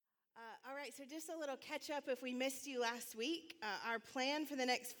right, so just a little catch up if we missed you last week. Our plan for the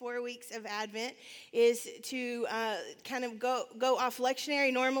next 4 weeks of Advent is to kind of go off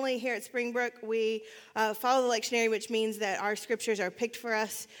lectionary. Normally here at Springbrook, we follow the lectionary, which means that our scriptures are picked for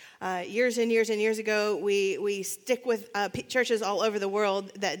us years and years and years ago. We stick with churches all over the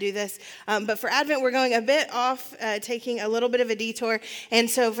world that do this. But for Advent, we're going a bit off, taking a little bit of a detour. And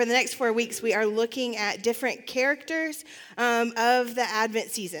so for the next 4 weeks, we are looking at different characters of the Advent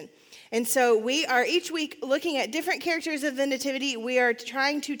season. And so we are each week looking at different characters of the Nativity. We are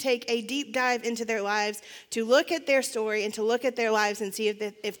trying to take a deep dive into their lives, to look at their story and to look at their lives and see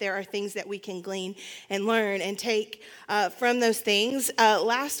if there are things that we can glean and learn and take from those things.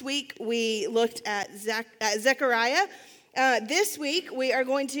 Last week we looked at Zechariah. This week we are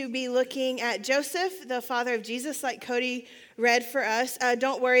going to be looking at Joseph, the father of Jesus, like Cody read for us.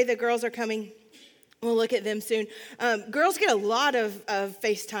 Don't worry, the girls are coming. We'll look at them soon. Girls get a lot of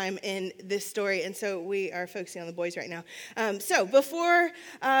FaceTime in this story, and so we are focusing on the boys right now. So before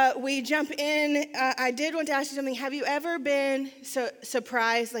we jump in, I did want to ask you something. Have you ever been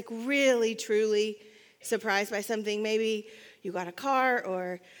surprised, like really, truly surprised by something? Maybe you got a car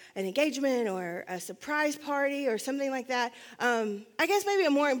or an engagement or a surprise party or something like that. I guess maybe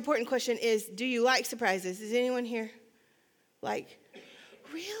a more important question is, do you like surprises? Is anyone here like,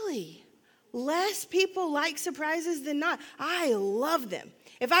 really? Less people like surprises than not. I love them.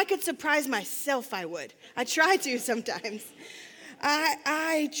 If I could surprise myself, I would. I try to sometimes.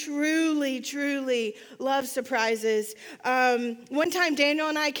 I truly, truly love surprises. One time, Daniel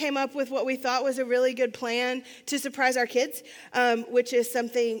and I came up with what we thought was a really good plan to surprise our kids, which is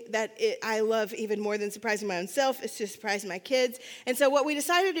something that I love even more than surprising my own self, is to surprise my kids. And so what we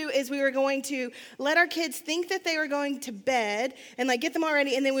decided to do is we were going to let our kids think that they were going to bed and like get them all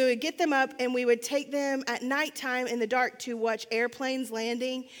ready, and then we would get them up and we would take them at nighttime in the dark to watch airplanes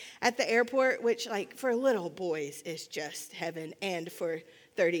landing at the airport, which like for little boys is just heaven. And for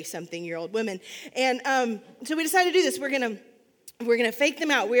 30-something-year-old women. And so we decided to do this. We're gonna fake them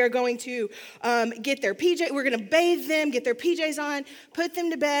out. We are going to get their PJ. We're gonna bathe them, get their PJs on, put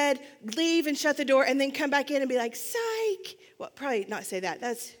them to bed, leave and shut the door, and then come back in and be like, psych. Well, probably not say that.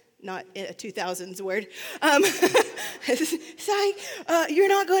 That's not a 2000s word. Psych, you're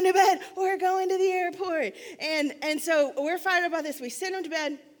not going to bed. We're going to the airport. And so we're fired up about this. We send them to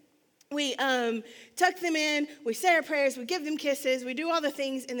bed. We tuck them in, we say our prayers, we give them kisses, we do all the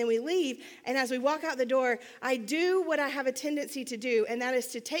things, and then we leave. And as we walk out the door, I do what I have a tendency to do, and that is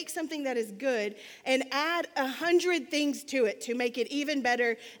to take something that is good and add 100 things to it to make it even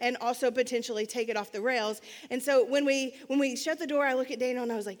better and also potentially take it off the rails. And so when we shut the door, I look at Daniel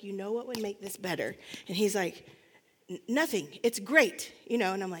and I was like, you know what would make this better? And he's like, nothing, it's great,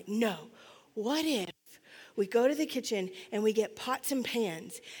 and I'm like, no, what if we go to the kitchen and we get pots and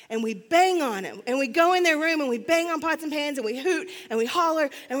pans and we bang on them and we go in their room and we bang on pots and pans and we hoot and we holler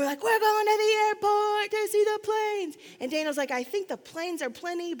and we're like, we're going to the airport to see the planes. And Daniel's like, I think the planes are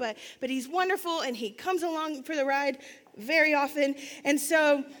plenty, but he's wonderful and he comes along for the ride very often. And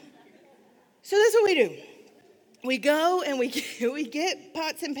so that's what we do. We go and we get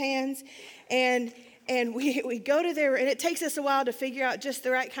pots and pans and we go to their, and it takes us a while to figure out just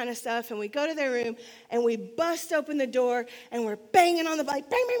the right kind of stuff. And we go to their room, and we bust open the door, and we're banging on the bike,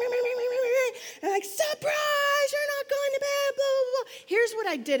 bang, bang, bang, bang, bang, bang, bang, and like, surprise, you're not going to bed, blah, blah, blah. Here's what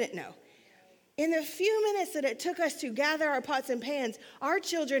I didn't know. In the few minutes that it took us to gather our pots and pans, our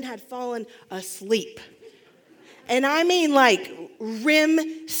children had fallen asleep. And I mean like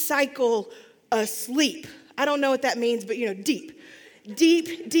REM cycle asleep. I don't know what that means, but deep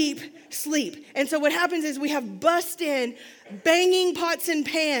sleep. And so what happens is we have bust in, banging pots and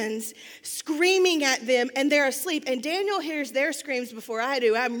pans, screaming at them, and they're asleep. And Daniel hears their screams before I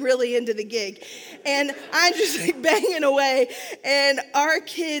do. I'm really into the gig. And I'm just like banging away. And our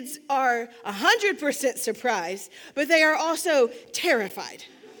kids are 100% surprised, but they are also terrified.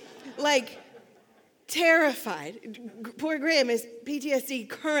 Like, terrified. Poor Graham is PTSD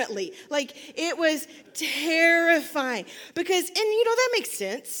currently. Like, it was terrifying. Because, and that makes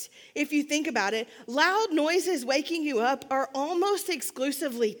sense if you think about it. Loud noises waking you up are almost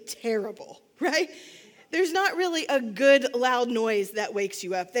exclusively terrible, right? There's not really a good loud noise that wakes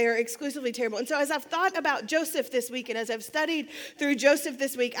you up. They are exclusively terrible. And so as I've thought about Joseph this week and as I've studied through Joseph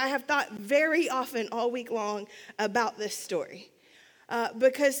this week, I have thought very often all week long about this story.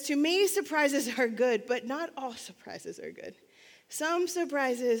 Because to me, surprises are good, but not all surprises are good. Some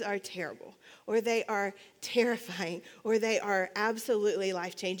surprises are terrible, or they are terrifying, or they are absolutely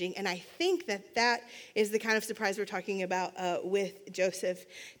life-changing. And I think that is the kind of surprise we're talking about with Joseph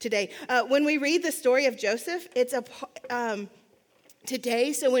today. When we read the story of Joseph,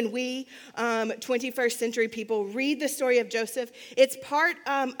 today. So when we 21st century people read the story of Joseph, it's part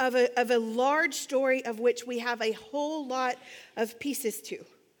of a large story of which we have a whole lot of pieces to.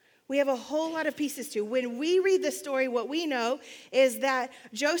 We have a whole lot of pieces to. When we read the story, what we know is that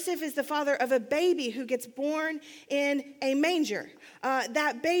Joseph is the father of a baby who gets born in a manger.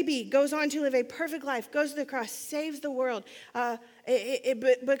 That baby goes on to live a perfect life, goes to the cross, saves the world.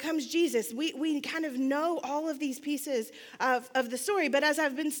 It becomes Jesus. We kind of know all of these pieces of the story. But as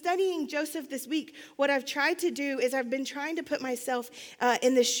I've been studying Joseph this week, what I've tried to do is I've been trying to put myself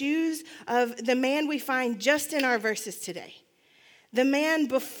in the shoes of the man we find just in our verses today. The man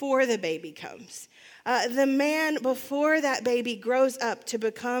before the baby comes. The man before that baby grows up to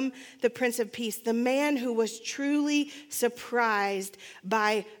become the Prince of Peace. The man who was truly surprised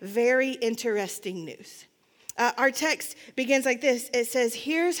by very interesting news. Our text begins like this. It says,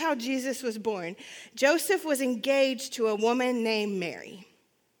 here's how Jesus was born. Joseph was engaged to a woman named Mary.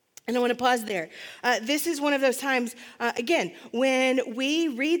 And I want to pause there. This is one of those times, again, when we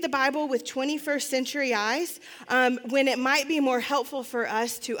read the Bible with 21st century eyes, when it might be more helpful for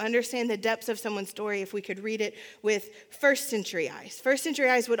us to understand the depths of someone's story if we could read it with first century eyes. First century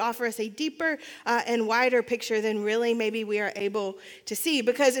eyes would offer us a deeper and wider picture than really maybe we are able to see.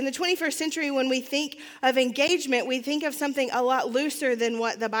 Because in the 21st century, when we think of engagement, we think of something a lot looser than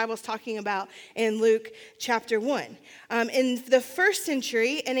what the Bible's talking about in Luke chapter 1. In the first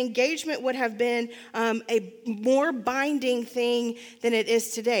century, an engagement would have been a more binding thing than it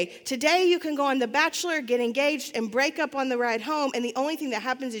is today. Today, you can go on The Bachelor, get engaged, and break up on the ride home, and the only thing that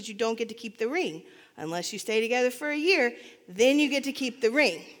happens is you don't get to keep the ring. Unless you stay together for a year, then you get to keep the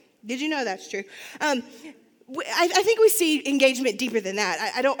ring. Did you know that's true? I think we see engagement deeper than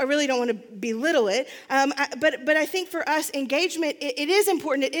that. I really don't want to belittle it, but I think for us, engagement, it is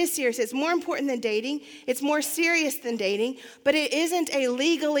important. It is serious. It's more important than dating. It's more serious than dating, but it isn't a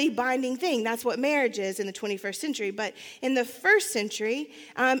legally binding thing. That's what marriage is in the 21st century. But in the first century,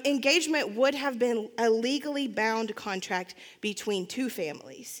 engagement would have been a legally bound contract between two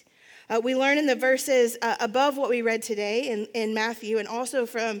families. We learn in the verses above what we read today in Matthew, and also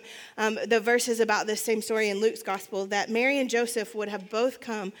from the verses about this same story in Luke's gospel, that Mary and Joseph would have both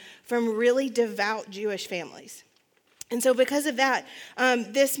come from really devout Jewish families. And so because of that,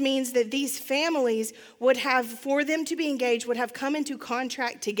 this means that these families would have, for them to be engaged, would have come into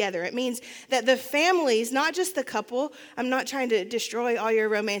contract together. It means that the families, not just the couple, I'm not trying to destroy all your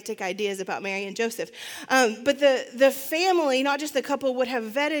romantic ideas about Mary and Joseph, but the family, not just the couple, would have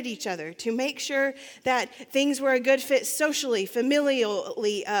vetted each other to make sure that things were a good fit socially, familially,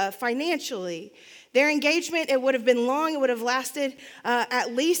 financially. Their engagement, it would have been long. It would have lasted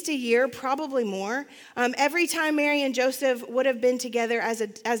at least a year, probably more. Every time Mary and Joseph would have been together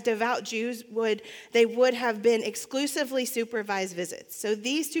as devout Jews, they would have been exclusively supervised visits. So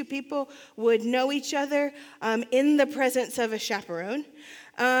these two people would know each other in the presence of a chaperone.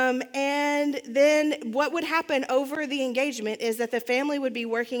 And then what would happen over the engagement is that the family would be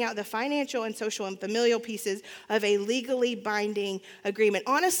working out the financial and social and familial pieces of a legally binding agreement.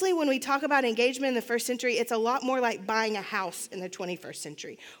 Honestly, when we talk about engagement in the first century, it's a lot more like buying a house in the 21st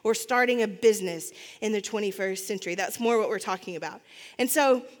century or starting a business in the 21st century. That's more what we're talking about. And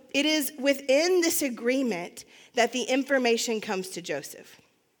so it is within this agreement that the information comes to Joseph.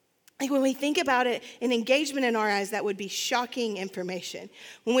 Like when we think about it, an engagement in our eyes, that would be shocking information.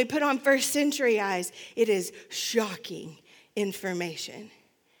 When we put on first century eyes, it is shocking information.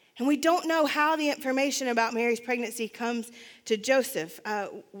 And we don't know how the information about Mary's pregnancy comes to Joseph.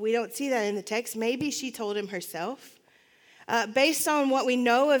 We don't see that in the text. Maybe she told him herself. Based on what we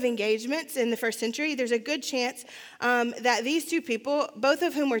know of engagements in the first century, there's a good chance that these two people, both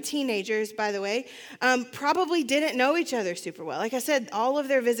of whom were teenagers, by the way, probably didn't know each other super well. Like I said, all of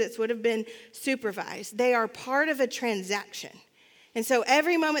their visits would have been supervised. They are part of a transaction. And so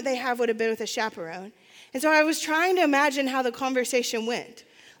every moment they have would have been with a chaperone. And so I was trying to imagine how the conversation went.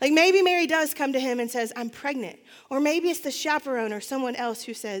 Like maybe Mary does come to him and says, I'm pregnant. Or maybe it's the chaperone or someone else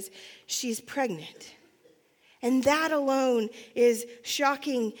who says, she's pregnant. And that alone is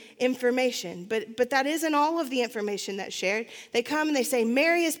shocking information. But that isn't all of the information that's shared. They come and they say,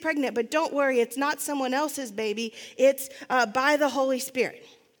 Mary is pregnant, but don't worry, it's not someone else's baby. It's by the Holy Spirit.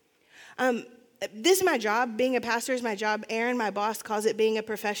 This is my job. Being a pastor is my job. Aaron, my boss, calls it being a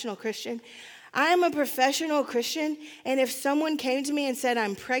professional Christian. I am a professional Christian, and if someone came to me and said,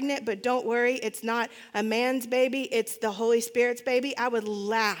 I'm pregnant, but don't worry, it's not a man's baby, it's the Holy Spirit's baby, I would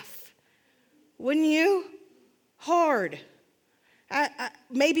laugh. Wouldn't you? Hard.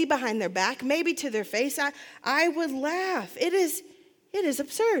 Maybe behind their back, maybe to their face. I would laugh. It is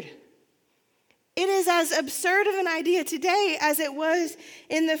absurd. it is as absurd of an idea today as it was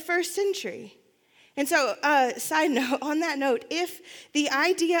in the first century. And so, side note, on that note, if the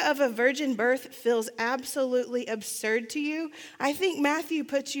idea of a virgin birth feels absolutely absurd to you, I think Matthew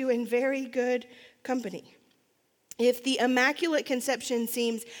puts you in very good company. If the Immaculate Conception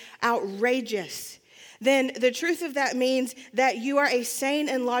seems outrageous, then the truth of that means that you are a sane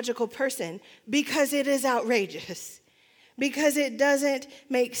and logical person, because it is outrageous, because it doesn't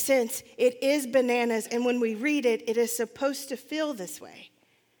make sense. It is bananas, and when we read it, it is supposed to feel this way.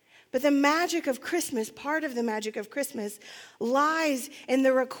 But the magic of Christmas, part of the magic of Christmas, lies in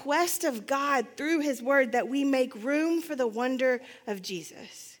the request of God through his word that we make room for the wonder of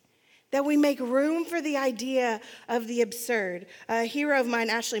Jesus, that we make room for the idea of the absurd. A hero of mine,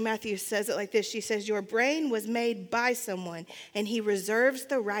 Ashley Matthews, says it like this. She says, "Your brain was made by someone, and he reserves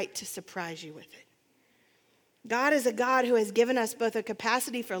the right to surprise you with it." God is a God who has given us both a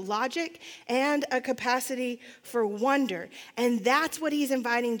capacity for logic and a capacity for wonder. And that's what he's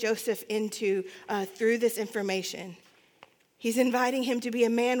inviting Joseph into through this information. He's inviting him to be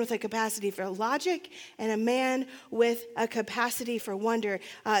a man with a capacity for logic and a man with a capacity for wonder.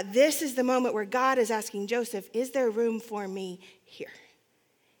 This is the moment where God is asking Joseph, is there room for me here?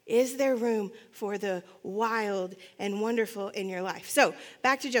 Is there room for the wild and wonderful in your life? So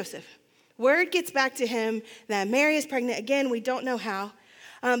back to Joseph. Word gets back to him that Mary is pregnant. Again, we don't know how.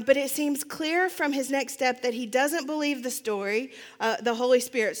 But it seems clear from his next step that he doesn't believe the story, the Holy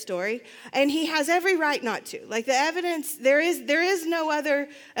Spirit story, and he has every right not to. Like the evidence, there is no other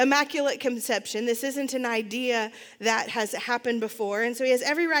immaculate conception. This isn't an idea that has happened before, and so he has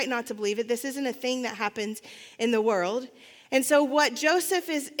every right not to believe it. This isn't a thing that happens in the world. And so what Joseph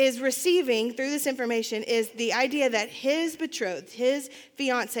is receiving through this information is the idea that his betrothed, his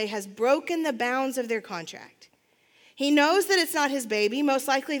fiancée, has broken the bounds of their contract. He knows that it's not his baby. Most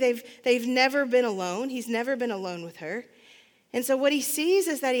likely they've never been alone. He's never been alone with her. And so what he sees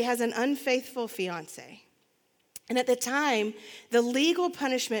is that he has an unfaithful fiancée. And at the time, the legal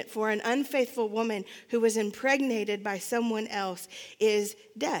punishment for an unfaithful woman who was impregnated by someone else is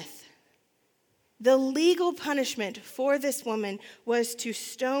death. The legal punishment for this woman was to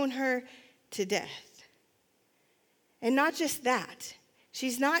stone her to death. And not just that.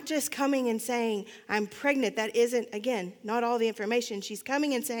 She's not just coming and saying, I'm pregnant. That isn't, again, not all the information. She's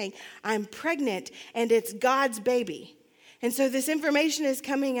coming and saying, I'm pregnant, and it's God's baby. And so this information is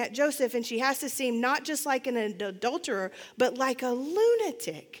coming at Joseph, and she has to seem not just like an adulterer, but like a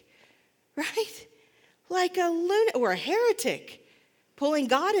lunatic, right? Like a lunatic or a heretic, pulling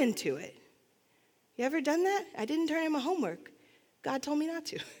God into it. You ever done that? I didn't turn in my homework. God told me not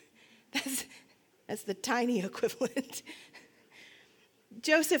to. That's the tiny equivalent.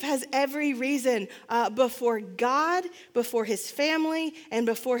 Joseph has every reason before God, before his family, and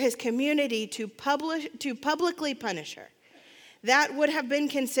before his community to publicly punish her. That would have been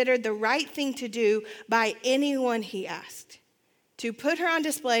considered the right thing to do by anyone he asked. To put her on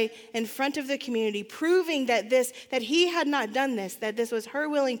display in front of the community, proving that he had not done this, that this was her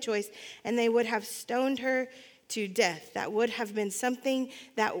willing choice, and they would have stoned her to death. That would have been something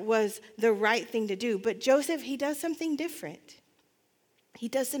that was the right thing to do. But Joseph, he does something different. He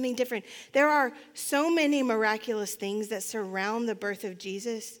does something different. There are so many miraculous things that surround the birth of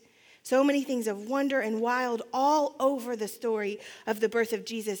Jesus. So many things of wonder and wild all over the story of the birth of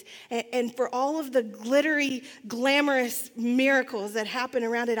Jesus. And for all of the glittery, glamorous miracles that happen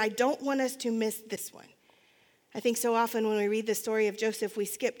around it, I don't want us to miss this one. I think so often when we read the story of Joseph, we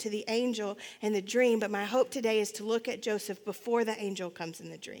skip to the angel and the dream. But my hope today is to look at Joseph before the angel comes in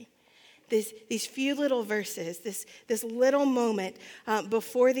the dream. These few little verses, this little moment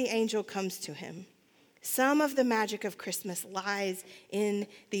before the angel comes to him. Some of the magic of Christmas lies in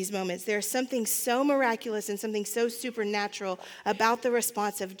these moments. There's something so miraculous and something so supernatural about the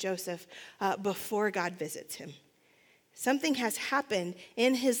response of Joseph before God visits him. Something has happened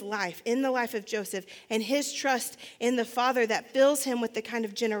in his life, in the life of Joseph, and his trust in the Father that fills him with the kind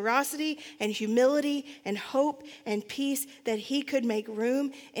of generosity and humility and hope and peace that he could make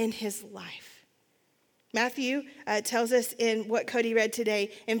room in his life. Matthew tells us in what Cody read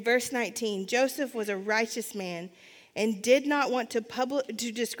today, in verse 19, Joseph was a righteous man and did not want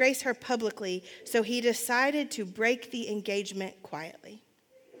to disgrace her publicly, so he decided to break the engagement quietly.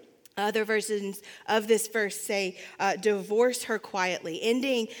 Other versions of this verse say, divorce her quietly.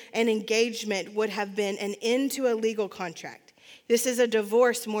 Ending an engagement would have been an end to a legal contract. This is a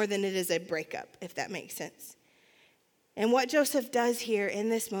divorce more than it is a breakup, if that makes sense. And what Joseph does here in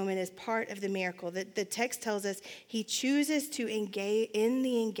this moment is part of the miracle. The text tells us he chooses to engage in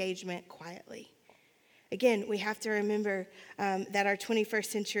the engagement quietly. Again, we have to remember that our 21st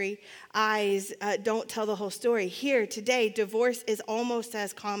century eyes don't tell the whole story. Here, today, divorce is almost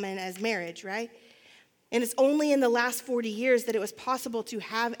as common as marriage, right? And it's only in the last 40 years that it was possible to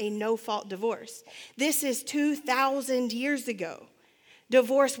have a no-fault divorce. This is 2,000 years ago.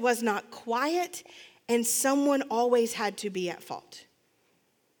 Divorce was not quiet, and someone always had to be at fault.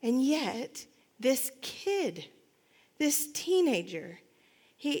 And yet, this kid, this teenager,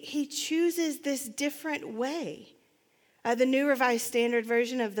 he chooses this different way. The New Revised Standard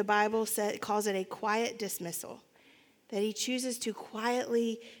Version of the Bible calls it a quiet dismissal, that he chooses to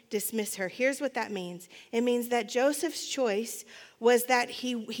quietly dismiss her. Here's what that means. It means that Joseph's choice was that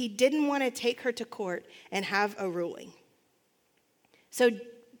he didn't want to take her to court and have a ruling. So,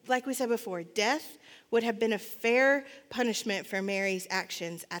 like we said before, death would have been a fair punishment for Mary's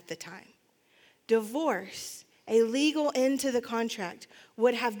actions at the time. Divorce, a legal end to the contract,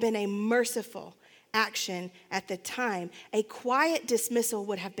 would have been a merciful action at the time. A quiet dismissal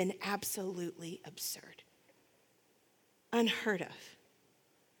would have been absolutely absurd. Unheard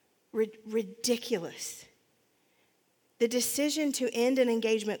of. Ridiculous. The decision to end an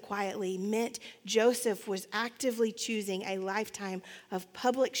engagement quietly meant Joseph was actively choosing a lifetime of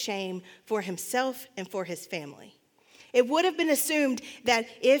public shame for himself and for his family. It would have been assumed that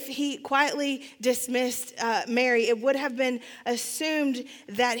if he quietly dismissed Mary, it would have been assumed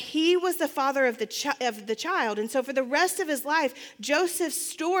that he was the father of the child. And so for the rest of his life, Joseph's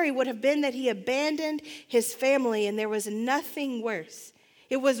story would have been that he abandoned his family, and there was nothing worse.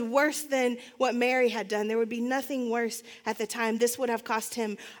 It was worse than what Mary had done. There would be nothing worse at the time. This would have cost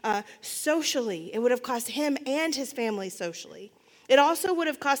him socially. It would have cost him and his family socially. It also would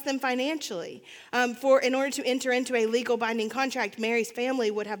have cost them financially. In order to enter into a legal binding contract, Mary's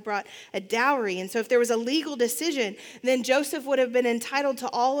family would have brought a dowry. And so if there was a legal decision, then Joseph would have been entitled to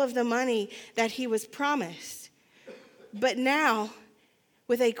all of the money that he was promised. But now,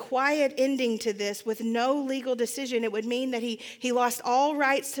 with a quiet ending to this, with no legal decision, it would mean that he lost all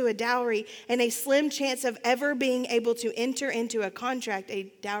rights to a dowry and a slim chance of ever being able to enter into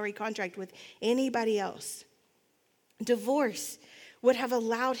a dowry contract with anybody else. Divorce would have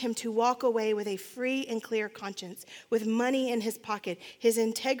allowed him to walk away with a free and clear conscience, with money in his pocket, his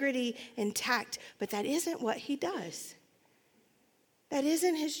integrity intact. But that isn't what he does. That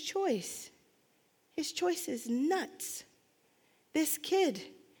isn't his choice. His choice is nuts. This kid,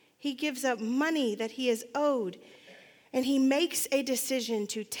 he gives up money that he is owed, and he makes a decision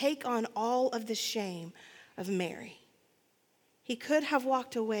to take on all of the shame of Mary. He could have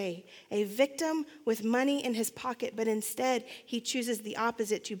walked away, a victim with money in his pocket, but instead he chooses the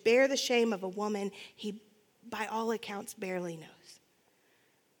opposite, to bear the shame of a woman he, by all accounts, barely knows.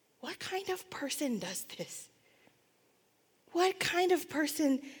 What kind of person does this? What kind of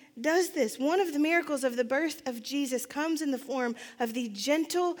person does this? One of the miracles of the birth of Jesus comes in the form of the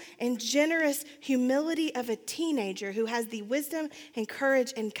gentle and generous humility of a teenager who has the wisdom and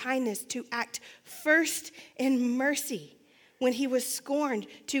courage and kindness to act first in mercy. When he was scorned,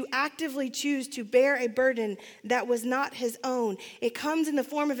 to actively choose to bear a burden that was not his own. It comes in the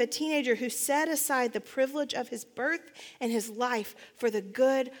form of a teenager who set aside the privilege of his birth and his life for the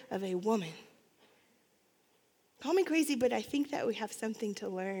good of a woman. Call me crazy, but I think that we have something to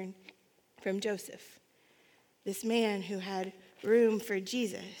learn from Joseph, this man who had room for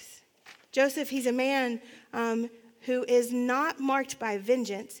Jesus. Joseph, he's a man who is not marked by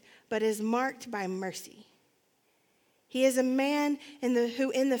vengeance, but is marked by mercy. He is a man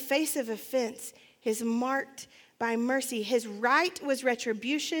who, in the face of offense, is marked by mercy. His right was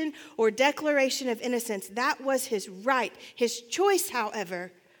retribution or declaration of innocence. That was his right. His choice,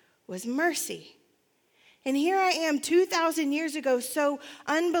 however, was mercy. And here I am 2,000 years ago, so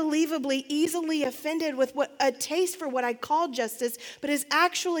unbelievably easily offended with a taste for what I call justice, but is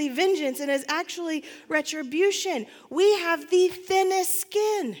actually vengeance and is actually retribution. We have the thinnest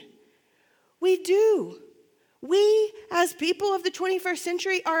skin. We do. We, as people of the 21st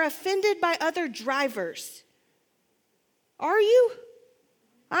century, are offended by other drivers. Are you?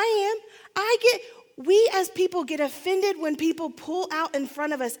 I am. We as people get offended when people pull out in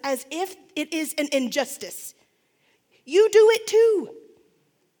front of us as if it is an injustice. You do it too.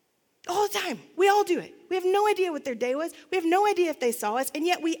 All the time. We all do it. We have no idea what their day was. We have no idea if they saw us, and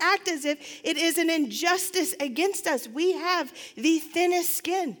yet we act as if it is an injustice against us. We have the thinnest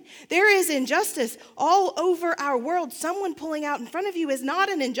skin. There is injustice all over our world. Someone pulling out in front of you is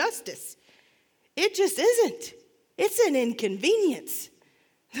not an injustice. It just isn't. It's an inconvenience.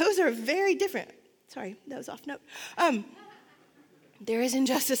 Those are very different. Sorry, that was off note. There is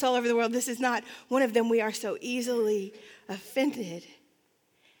injustice all over the world. This is not one of them. We are so easily offended.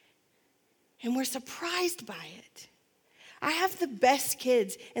 And we're surprised by it. I have the best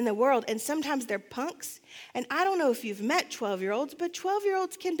kids in the world, and sometimes they're punks. And I don't know if you've met 12-year-olds, but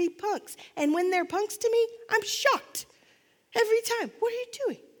 12-year-olds can be punks. And when they're punks to me, I'm shocked every time. What are you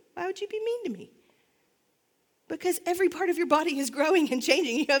doing? Why would you be mean to me? Because every part of your body is growing and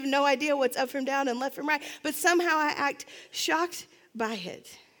changing. You have no idea what's up from down and left from right. But somehow I act shocked by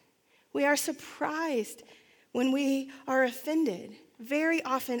it. We are surprised when we are offended. Very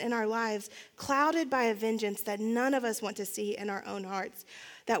often in our lives, clouded by a vengeance that none of us want to see in our own hearts,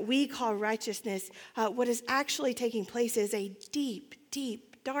 that we call righteousness. What is actually taking place is a deep,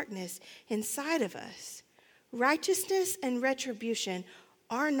 deep darkness inside of us. Righteousness and retribution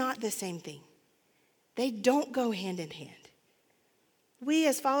are not the same thing. They don't go hand in hand. We,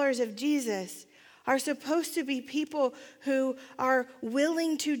 as followers of Jesus, are supposed to be people who are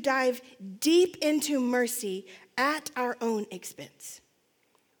willing to dive deep into mercy at our own expense,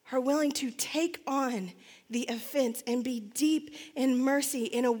 are willing to take on the offense and be deep in mercy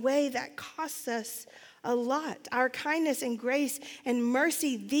in a way that costs us a lot. Our kindness and grace and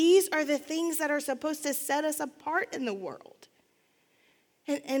mercy, these are the things that are supposed to set us apart in the world.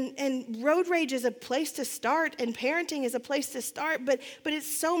 And road rage is a place to start, and parenting is a place to start, but it's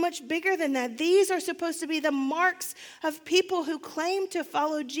so much bigger than that. These are supposed to be the marks of people who claim to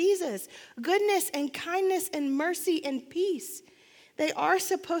follow Jesus. Goodness and kindness and mercy and peace. They are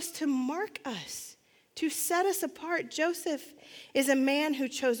supposed to mark us, to set us apart. Joseph is a man who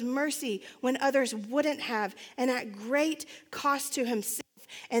chose mercy when others wouldn't have, and at great cost to himself.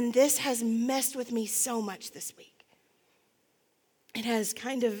 And this has messed with me so much this week. It has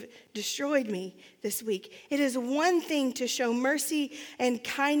kind of destroyed me this week. It is one thing to show mercy and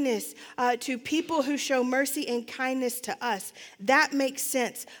kindness to people who show mercy and kindness to us. That makes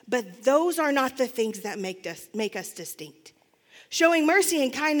sense. But those are not the things that make us distinct. Showing mercy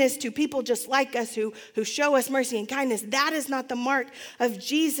and kindness to people just like us who show us mercy and kindness, that is not the mark of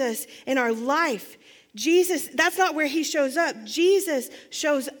Jesus in our life. Jesus, that's not where he shows up. Jesus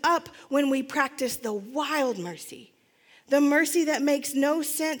shows up when we practice the wild mercy. The mercy that makes no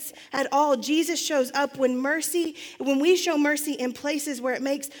sense at all. Jesus shows up when we show mercy in places where it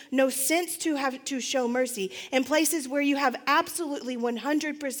makes no sense to show mercy, in places where you have absolutely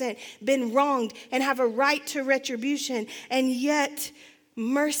 100% been wronged and have a right to retribution, and yet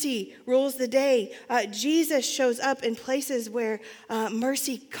mercy rules the day. Jesus shows up in places where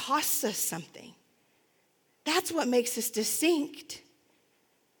mercy costs us something. That's what makes us distinct.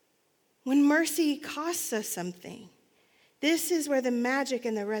 When mercy costs us something. This is where the magic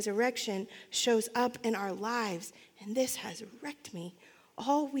and the resurrection shows up in our lives. And this has wrecked me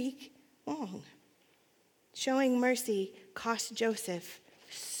all week long. Showing mercy cost Joseph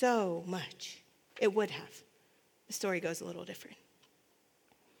so much. It would have. The story goes a little different.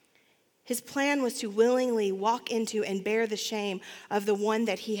 His plan was to willingly walk into and bear the shame of the one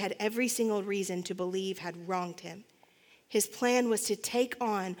that he had every single reason to believe had wronged him. His plan was to take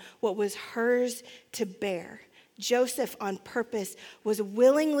on what was hers to bear. Joseph, on purpose, was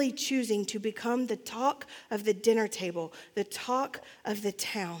willingly choosing to become the talk of the dinner table, the talk of the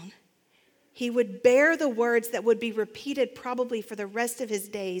town. He would bear the words that would be repeated probably for the rest of his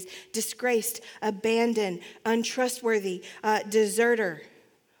days: disgraced, abandoned, untrustworthy, deserter.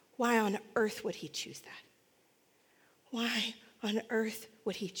 Why on earth would he choose that? Why on earth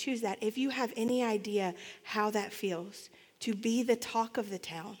would he choose that? If you have any idea how that feels, to be the talk of the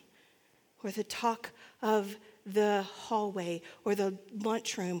town, or the talk of the hallway or the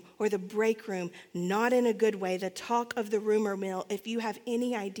lunchroom or the break room, not in a good way, the talk of the rumor mill. If you have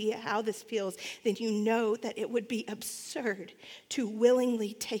any idea how this feels, then you know that it would be absurd to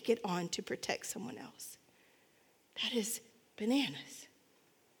willingly take it on to protect someone else. That is bananas.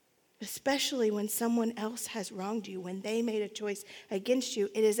 Especially when someone else has wronged you, when they made a choice against you.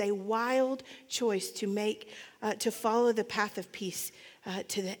 It is a wild choice to make, to follow the path of peace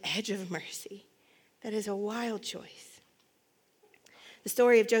to the edge of mercy. That is a wild choice. The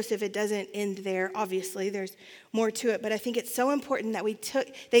story of Joseph, it doesn't end there, obviously. There's more to it, but I think it's so important that we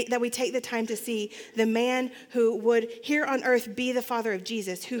take the time to see the man who would here on earth be the father of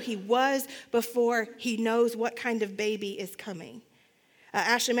Jesus, who he was before he knows what kind of baby is coming.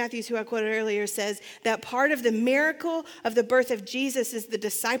 Ashley Matthews, who I quoted earlier, says that part of the miracle of the birth of Jesus is the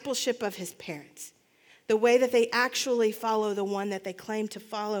discipleship of his parents. The way that they actually follow the one that they claim to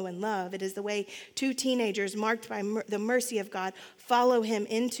follow and love. It is the way two teenagers marked by the mercy of God follow him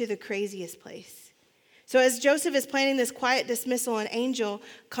into the craziest place. So as Joseph is planning this quiet dismissal, an angel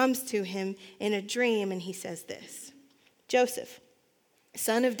comes to him in a dream and he says this: "Joseph,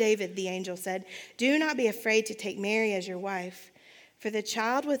 son of David," the angel said, "do not be afraid to take Mary as your wife, For the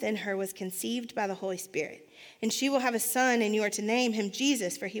child within her was conceived by the Holy Spirit, and she will have a son, and you are to name him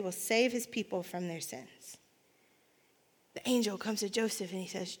Jesus, for he will save his people from their sins. The angel comes to Joseph and he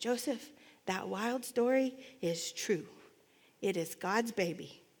says, Joseph, that wild story is true. It is God's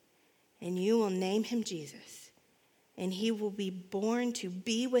baby, and you will name him Jesus, and he will be born to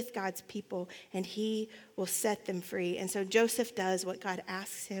be with God's people, and he will set them free. And so Joseph does what God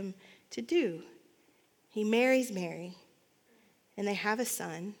asks him to do. He marries Mary, and they have a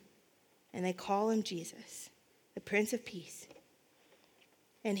son, and they call him Jesus, the Prince of Peace.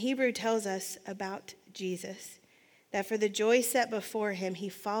 And Hebrew tells us about Jesus that for the joy set before him, he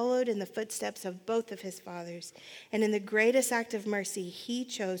followed in the footsteps of both of his fathers. And in the greatest act of mercy, he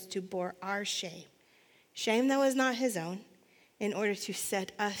chose to bore our shame, shame that was not his own, in order to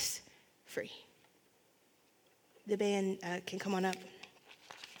set us free. The band can come on up.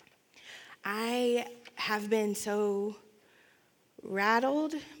 I have been so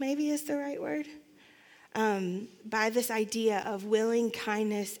rattled, maybe is the right word, by this idea of willing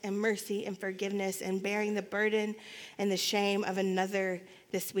kindness and mercy and forgiveness and bearing the burden and the shame of another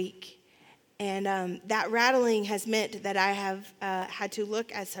this week. And that rattling has meant that I have had to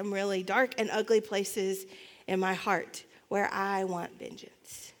look at some really dark and ugly places in my heart where I want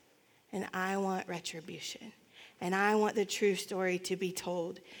vengeance and I want retribution. And I want the true story to be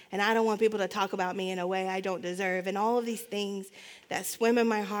told. And I don't want people to talk about me in a way I don't deserve. And all of these things that swim in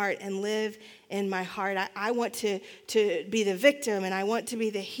my heart and live in my heart. I want to be the victim, and I want to be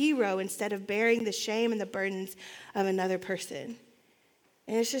the hero instead of bearing the shame and the burdens of another person.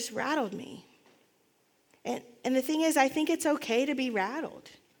 And it's just rattled me. And the thing is, I think it's okay to be rattled.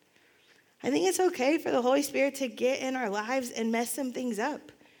 I think it's okay for the Holy Spirit to get in our lives and mess some things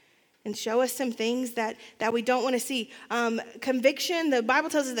up and show us some things that we don't want to see. Conviction, the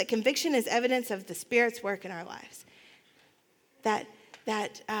Bible tells us that conviction is evidence of the Spirit's work in our lives. That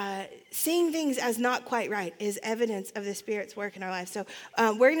seeing things as not quite right is evidence of the Spirit's work in our lives. So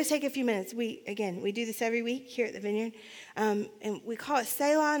we're going to take a few minutes. We do this every week here at the Vineyard. And we call it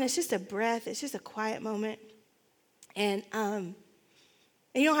Selah, and it's just a breath. It's just a quiet moment. And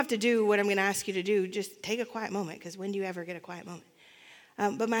you don't have to do what I'm going to ask you to do. Just take a quiet moment, because when do you ever get a quiet moment?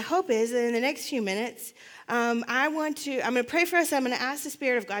 But my hope is that in the next few minutes, I'm going to pray for us. I'm going to ask the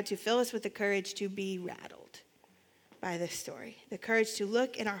Spirit of God to fill us with the courage to be rattled by this story. The courage to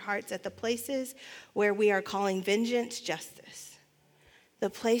look in our hearts at the places where we are calling vengeance justice.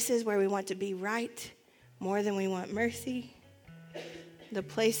 The places where we want to be right more than we want mercy. The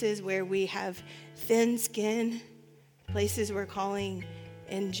places where we have thin skin. Places we're calling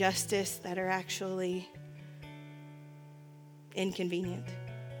injustice that are actually inconvenient.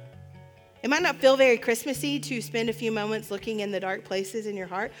 It might not feel very Christmassy to spend a few moments looking in the dark places in your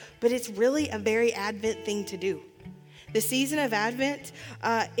heart, but it's really a very Advent thing to do. The season of Advent,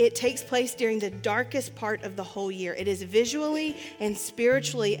 it takes place during the darkest part of the whole year. It is visually and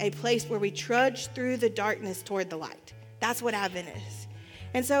spiritually a place where we trudge through the darkness toward the light. That's what Advent is.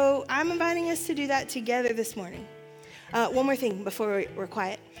 And so I'm inviting us to do that together this morning. One more thing before we're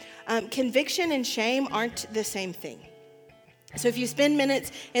quiet. Conviction and shame aren't the same thing. So if you spend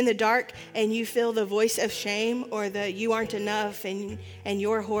minutes in the dark and you feel the voice of shame or the you aren't enough and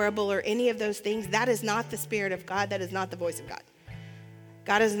you're horrible or any of those things, that is not the Spirit of God. That is not the voice of God.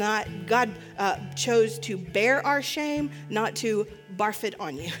 God chose to bear our shame, not to barf it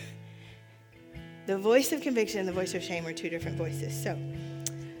on you. The voice of conviction and the voice of shame are two different voices. So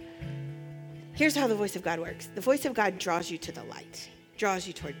here's how the voice of God works. The voice of God draws you to the light, draws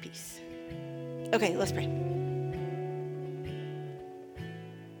you toward peace. Okay, let's pray.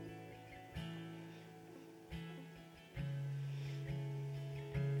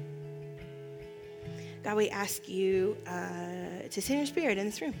 God, we ask you to send your Spirit in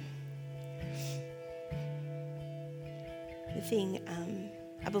this room. The thing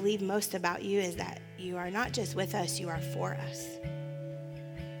I believe most about you is that you are not just with us, you are for us.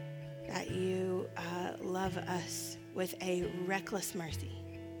 That you love us with a reckless mercy.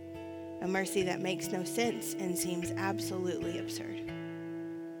 A mercy that makes no sense and seems absolutely absurd.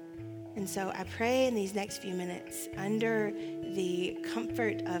 And so I pray in these next few minutes, under the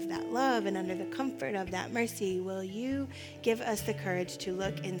comfort of that love and under the comfort of that mercy, will you give us the courage to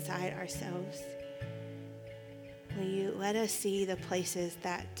look inside ourselves? Will you let us see the places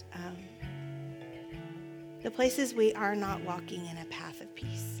we are not walking in a path of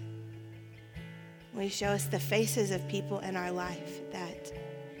peace? Will you show us the faces of people in our life that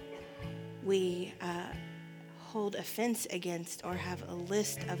we hold offense against or have a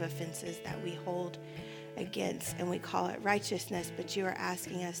list of offenses that we hold against and we call it righteousness, but you are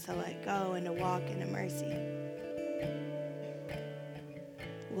asking us to let go and to walk in a mercy.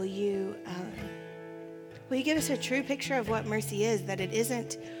 will you give us a true picture of what mercy is, that it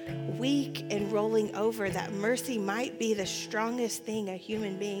isn't weak and rolling over, that mercy might be the strongest thing a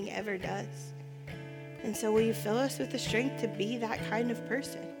human being ever does. And so will you fill us with the strength to be that kind of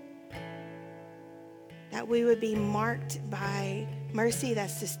person? That we would be marked by mercy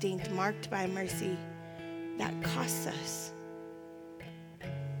that's distinct, marked by mercy that costs us.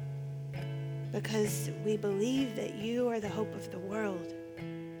 Because we believe that you are the hope of the world.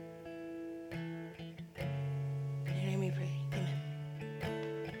 In your name we pray.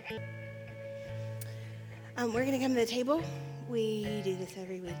 Amen. We're going to come to the table. We do this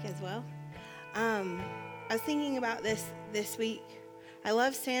every week as well. I was thinking about this week. I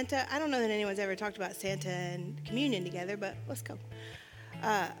love Santa. I don't know that anyone's ever talked about Santa and communion together, but let's go.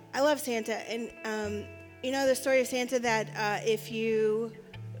 I love Santa. And you know the story of Santa, that if you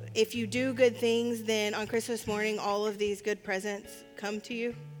do good things, then on Christmas morning, all of these good presents come to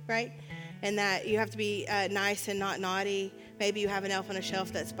you, right? And that you have to be nice and not naughty. Maybe you have an elf on a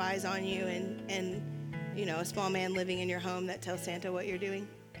shelf that spies on you, and you know, a small man living in your home that tells Santa what you're doing.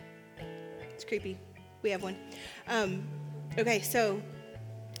 It's creepy. We have one. Okay, so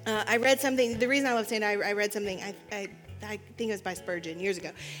I read something. The reason I love Santa, I read something. I think it was by Spurgeon years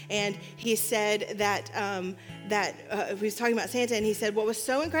ago, and he said that he was talking about Santa, and he said, what was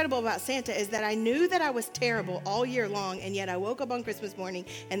so incredible about Santa is that I knew that I was terrible all year long, and yet I woke up on Christmas morning,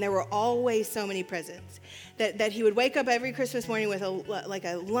 and there were always so many presents. That he would wake up every Christmas morning with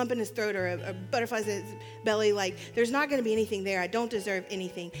a lump in his throat or a butterfly in his belly, like there's not going to be anything there. I don't deserve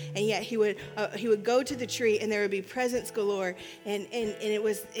anything, and yet he would go to the tree, and there would be presents galore, and it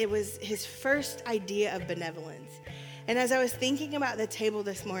was his first idea of benevolence. And as I was thinking about the table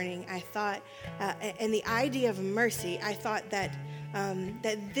this morning, I thought, and the idea of mercy, I thought that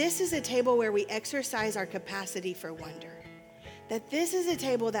this is a table where we exercise our capacity for wonder. That this is a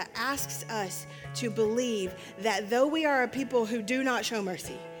table that asks us to believe that though we are a people who do not show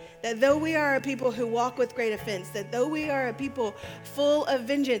mercy, that though we are a people who walk with great offense, that though we are a people full of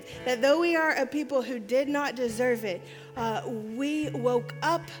vengeance, that though we are a people who did not deserve it, we woke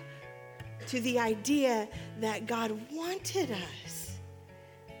up to the idea that God wanted us.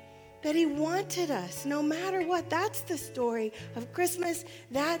 That he wanted us no matter what. That's the story of Christmas.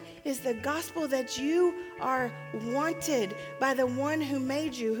 That is the gospel, that you are wanted by the one who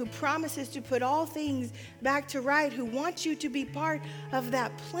made you, who promises to put all things back to right, who wants you to be part of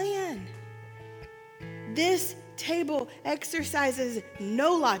that plan. This table exercises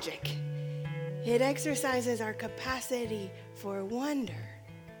no logic. It exercises our capacity for wonder,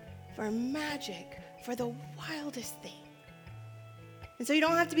 for magic, for the wildest thing. And so you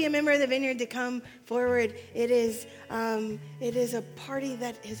don't have to be a member of the Vineyard to come forward. It is a party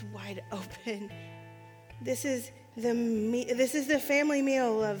that is wide open. This is the family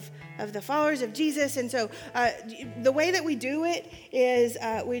meal of the followers of Jesus. And so the way that we do it is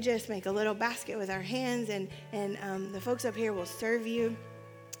we just make a little basket with our hands, and the folks up here will serve you.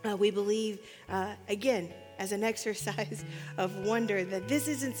 We believe, again, as an exercise of wonder, that this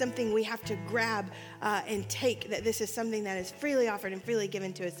isn't something we have to grab and take, that this is something that is freely offered and freely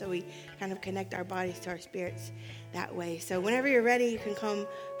given to us, so we kind of connect our bodies to our spirits that way. So whenever you're ready, you can come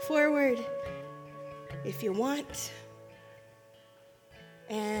forward if you want.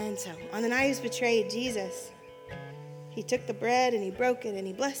 And so on the night he was betrayed, Jesus, he took the bread and he broke it and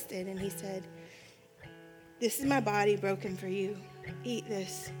he blessed it and he said, "This is my body broken for you. Eat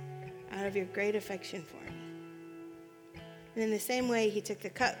this out of your great affection for me." And in the same way, he took the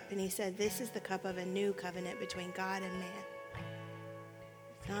cup and he said, "This is the cup of a new covenant between God and man.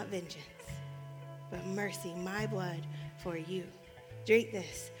 It's not vengeance, but mercy, my blood for you. Drink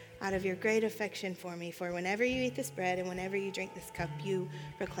this out of your great affection for me. For whenever you eat this bread and whenever you drink this cup, you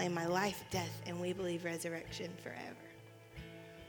proclaim my life, death, and we believe resurrection forever."